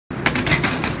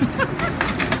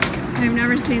I've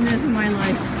never seen this in my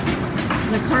life.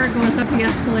 The car goes up the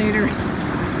escalator,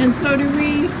 and so do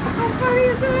we. How funny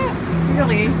is that?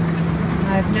 Really?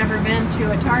 I've never been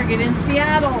to a Target in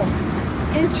Seattle.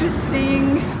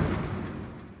 Interesting.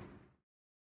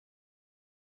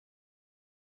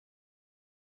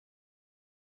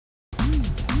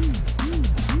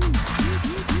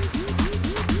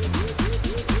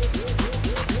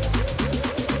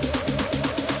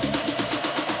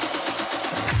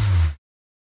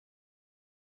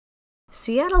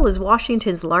 Seattle is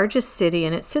Washington's largest city,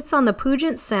 and it sits on the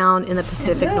Puget Sound in the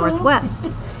Pacific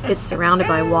Northwest. It's surrounded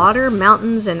by water,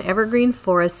 mountains, and evergreen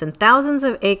forests and thousands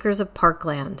of acres of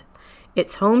parkland.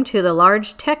 It's home to the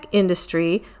large tech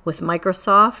industry, with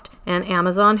Microsoft and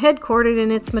Amazon headquartered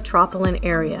in its metropolitan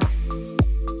area.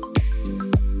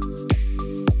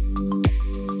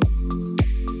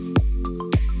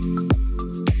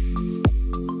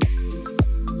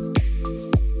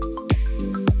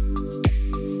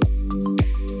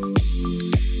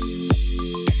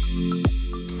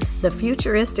 The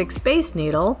futuristic Space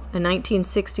Needle, a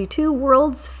 1962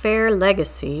 World's Fair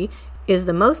legacy, is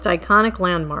the most iconic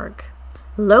landmark.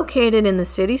 Located in the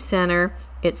city center,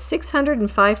 it's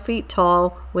 605 feet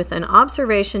tall with an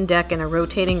observation deck and a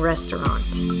rotating restaurant.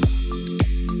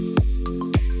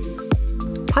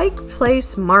 Pike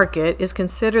Place Market is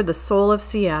considered the soul of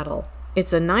Seattle.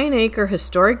 It's a 9-acre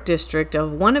historic district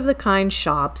of one-of-the-kind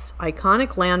shops,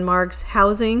 iconic landmarks,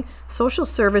 housing, social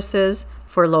services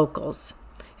for locals.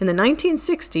 In the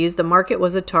 1960s, the market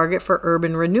was a target for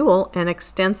urban renewal and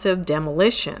extensive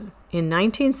demolition. In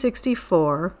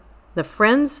 1964, the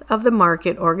Friends of the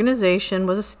Market organization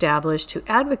was established to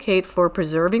advocate for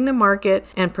preserving the market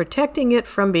and protecting it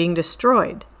from being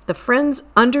destroyed. The Friends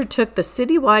undertook the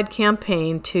citywide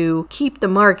campaign to keep the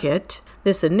market.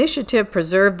 This initiative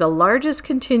preserved the largest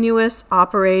continuous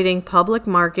operating public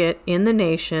market in the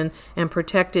nation and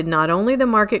protected not only the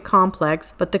market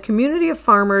complex, but the community of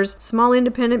farmers, small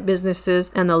independent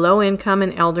businesses, and the low-income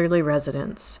and elderly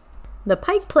residents. The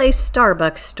Pike Place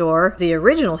Starbucks store, the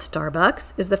original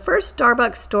Starbucks, is the first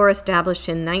Starbucks store established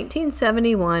in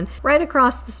 1971 right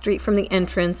across the street from the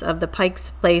entrance of the Pike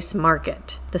Place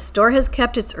Market. The store has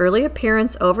kept its early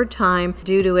appearance over time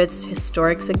due to its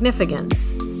historic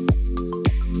significance.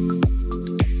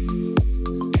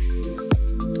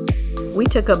 We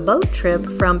took a boat trip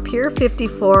from Pier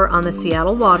 54 on the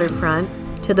Seattle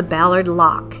waterfront to the Ballard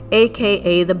Lock,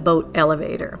 aka the boat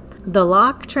elevator. The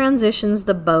lock transitions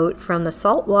the boat from the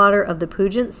salt water of the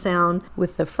Puget Sound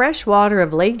with the fresh water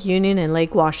of Lake Union and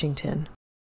Lake Washington.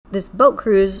 This boat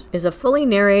cruise is a fully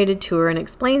narrated tour and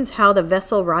explains how the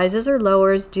vessel rises or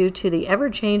lowers due to the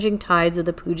ever-changing tides of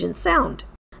the Puget Sound.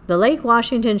 The Lake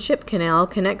Washington Ship Canal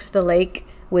connects the lake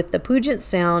with the Puget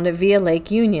Sound via Lake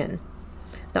Union.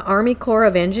 The Army Corps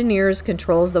of Engineers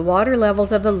controls the water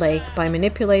levels of the lake by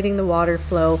manipulating the water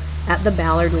flow at the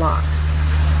Ballard locks.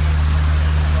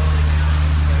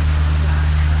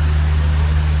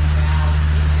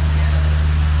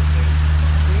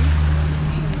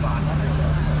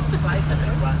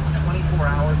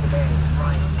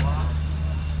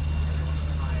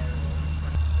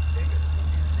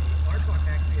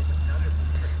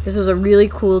 This was a really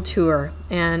cool tour,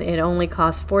 and it only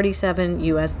cost $47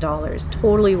 US.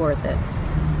 Totally worth it.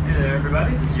 Hey there,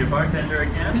 everybody. This is your bartender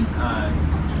again.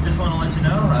 Just want to let you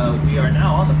know we are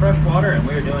now on the freshwater, and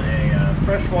we are doing a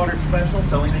freshwater special.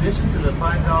 So in addition to the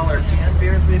 $5 canned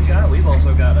beers we've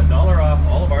also got $1 off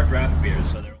all of our draft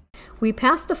beers. We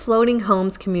passed the floating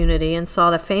homes community and saw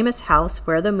the famous house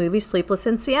where the movie Sleepless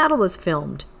in Seattle was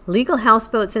filmed. Legal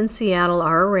houseboats in Seattle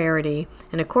are a rarity,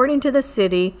 and according to the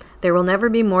city, there will never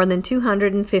be more than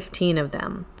 215 of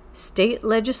them. State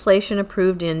legislation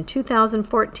approved in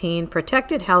 2014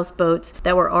 protected houseboats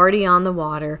that were already on the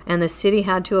water, and the city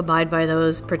had to abide by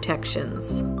those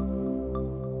protections.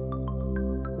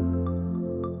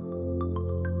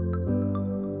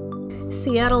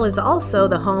 Seattle is also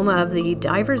the home of the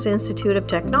Divers Institute of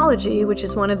Technology, which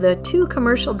is one of the 2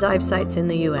 commercial dive sites in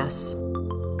the U.S.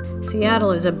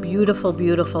 Seattle is a beautiful,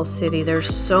 beautiful city. There's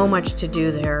so much to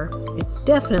do there. It's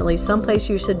definitely someplace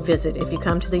you should visit if you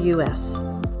come to the U.S.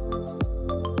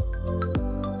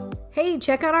 Hey,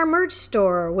 check out our merch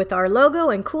store with our logo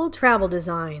and cool travel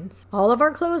designs. All of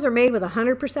our clothes are made with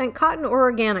 100% cotton or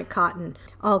organic cotton,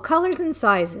 all colors and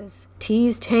sizes.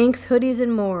 Tees, tanks, hoodies,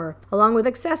 and more, along with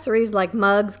accessories like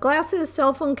mugs, glasses,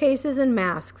 cell phone cases, and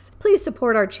masks. Please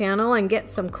support our channel and get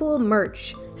some cool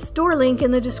merch. Store link in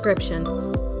the description.